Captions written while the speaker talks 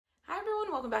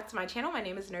welcome back to my channel. My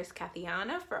name is Nurse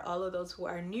Kathiana. For all of those who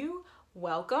are new,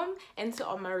 welcome. And to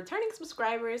all my returning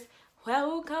subscribers,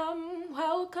 welcome,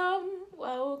 welcome,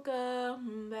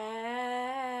 welcome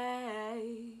back.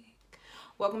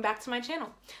 Welcome back to my channel.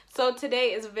 So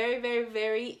today is a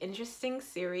very interesting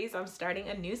series. I'm starting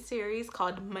a new series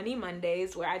called Money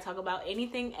Mondays, where I talk about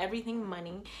anything, everything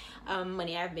money.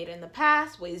 Money I've made in the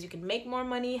past, ways you can make more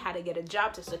money, how to get a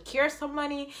job to secure some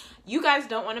money. You guys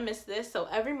don't want to miss this. So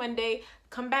every Monday,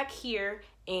 come back here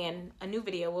and a new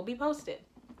video will be posted.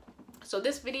 So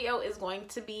this video is going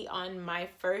to be on my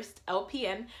first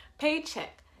LPN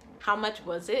paycheck. How much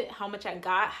was it? How much I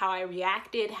got? How I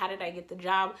reacted? How did I get the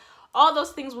job? All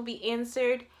those things will be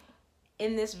answered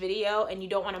in this video and you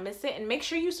don't want to miss it. And make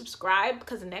sure you subscribe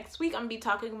because next week I'm going to be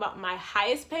talking about my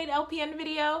highest paid LPN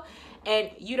video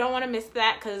and you don't want to miss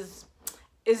that because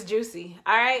it's juicy.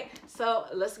 All right, so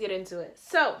let's get into it.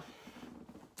 So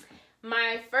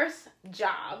my first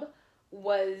job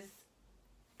was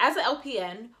as an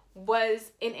LPN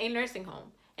was in a nursing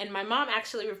home, and my mom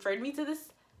actually referred me to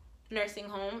this nursing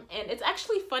home. And it's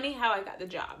actually funny how I got the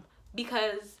job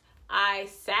because I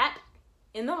sat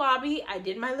in the lobby, I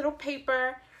did my little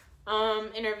paper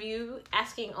interview,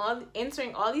 answering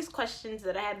all these questions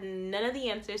that I had none of the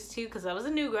answers to because I was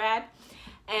a new grad.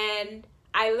 And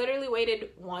I literally waited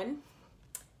 1,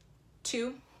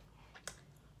 2,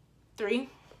 3,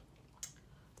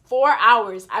 4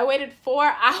 hours. I waited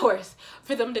 4 hours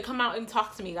for them to come out and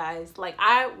talk to me, guys. Like,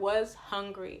 I was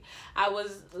hungry. I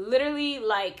was literally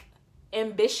like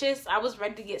ambitious. I was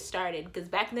ready to get started because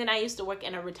back then I used to work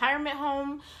in a retirement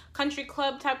home, country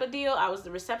club type of deal. I was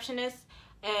the receptionist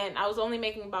and I was only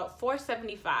making about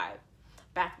 $4.75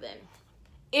 back then.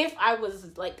 If I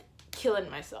was like killing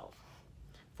myself,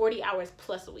 40 hours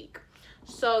plus a week.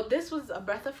 So this was a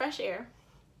breath of fresh air.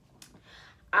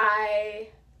 I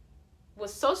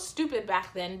was so stupid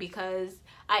back then because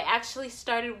I actually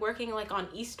started working like on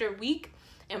Easter week,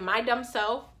 and my dumb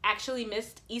self actually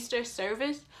missed Easter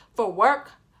service for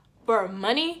work, for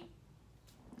money.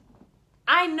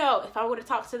 I know if I would have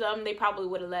talked to them, they probably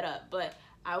would have let up. But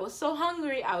I was so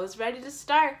hungry. I was ready to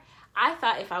start. I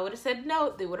thought if I would have said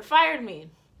no, they would have fired me.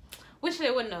 Which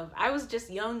they wouldn't have. I was just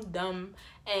young, dumb,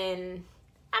 and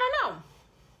I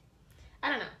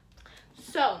don't know.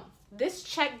 So this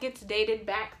check gets dated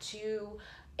back to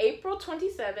April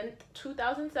 27th,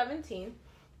 2017.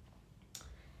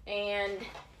 And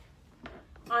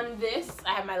on this,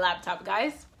 I have my laptop,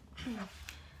 guys.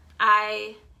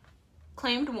 I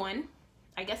claimed one,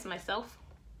 I guess myself.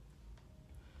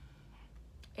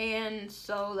 And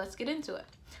so let's get into it.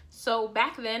 So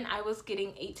back then I was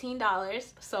getting $18.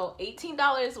 So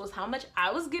 $18 was how much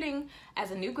I was getting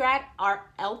as a new grad or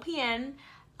LPN.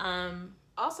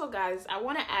 Also, guys, I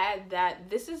want to add that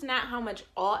this is not how much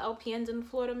all LPNs in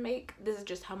Florida make. This is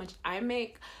just how much I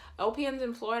make. LPNs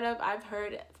in Florida, I've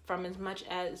heard from as much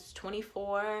as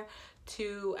 24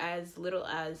 to as little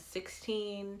as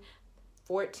 16,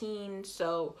 14.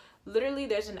 So literally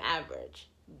there's an average.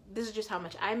 This is just how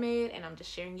much I made, and I'm just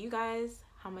sharing you guys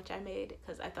how much I made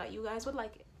because I thought you guys would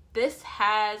like it. This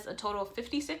has a total of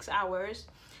 56 hours.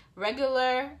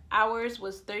 Regular hours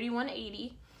was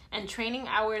 $31.80 and training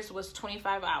hours was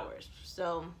 25 hours.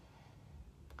 So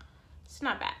it's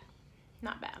not bad.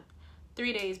 Not bad.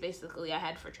 3 days basically I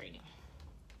had for training.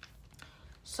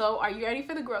 So are you ready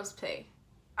for the gross pay?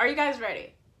 Are you guys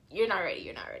ready? You're not ready.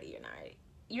 You're not ready. You're not ready.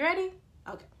 You ready?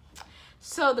 Okay.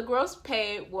 So the gross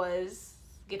pay was,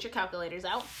 get your calculators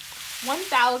out,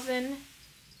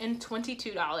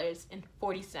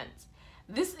 $1,022.40.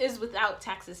 This is without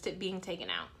taxes being taken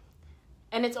out.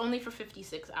 And it's only for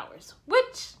 56 hours,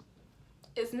 which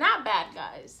is not bad,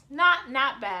 guys. Not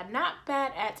bad. Not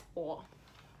bad at all.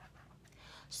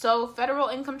 So federal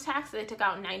income tax, they took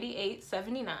out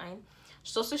 $98.79.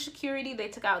 Social Security, they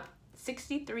took out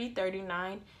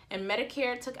 $63.39. And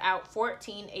Medicare took out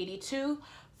 $14.82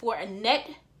 for a net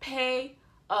pay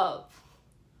of,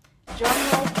 drum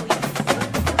roll please,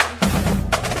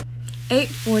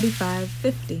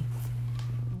 $845.50.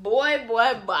 Boy.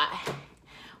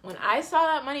 When I saw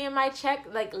that money in my check,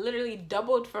 like literally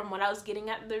doubled from what I was getting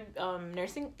at the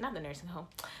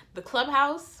the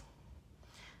clubhouse,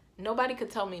 nobody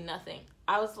could tell me nothing.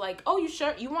 I was like, oh, you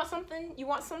sure? You want something? You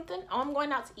want something? Oh, I'm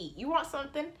going out to eat. You want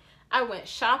something? I went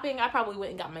shopping. I probably went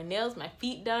and got my nails, my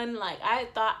feet done. Like, I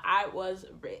thought I was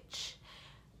rich.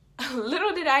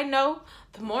 Little did I know,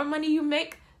 the more money you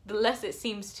make, the less it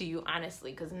seems to you,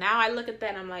 honestly. Because now I look at that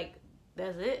and I'm like,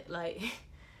 that's it? Like,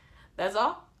 that's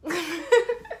all?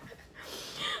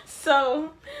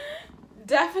 So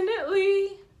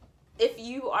definitely if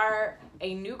you are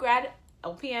a new grad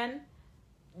LPN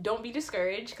don't be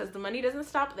discouraged, because the money doesn't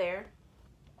stop there.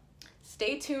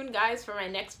 Stay tuned, guys, for my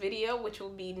next video, which will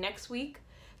be next week,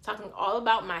 talking all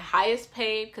about my highest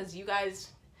paid, because you guys,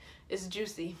 it's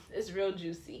juicy. It's real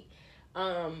juicy.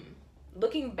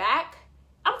 Looking back,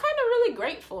 I'm kind of really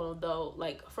grateful, though,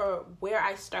 like, for where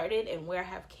I started and where I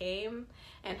have came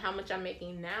and how much I'm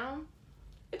making now.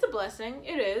 It's a blessing.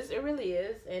 It is. It really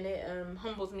is. And it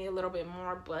humbles me a little bit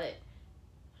more, but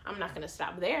I'm not going to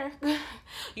stop there.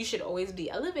 You should always be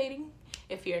elevating.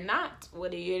 If you're not,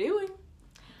 what are you doing?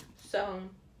 So,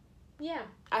 yeah.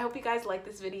 I hope you guys like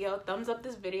this video. Thumbs up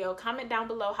this video. Comment down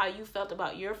below how you felt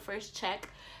about your first check.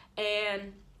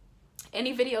 And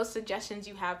any video suggestions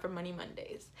you have for Money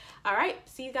Mondays. All right.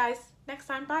 See you guys next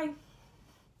time. Bye.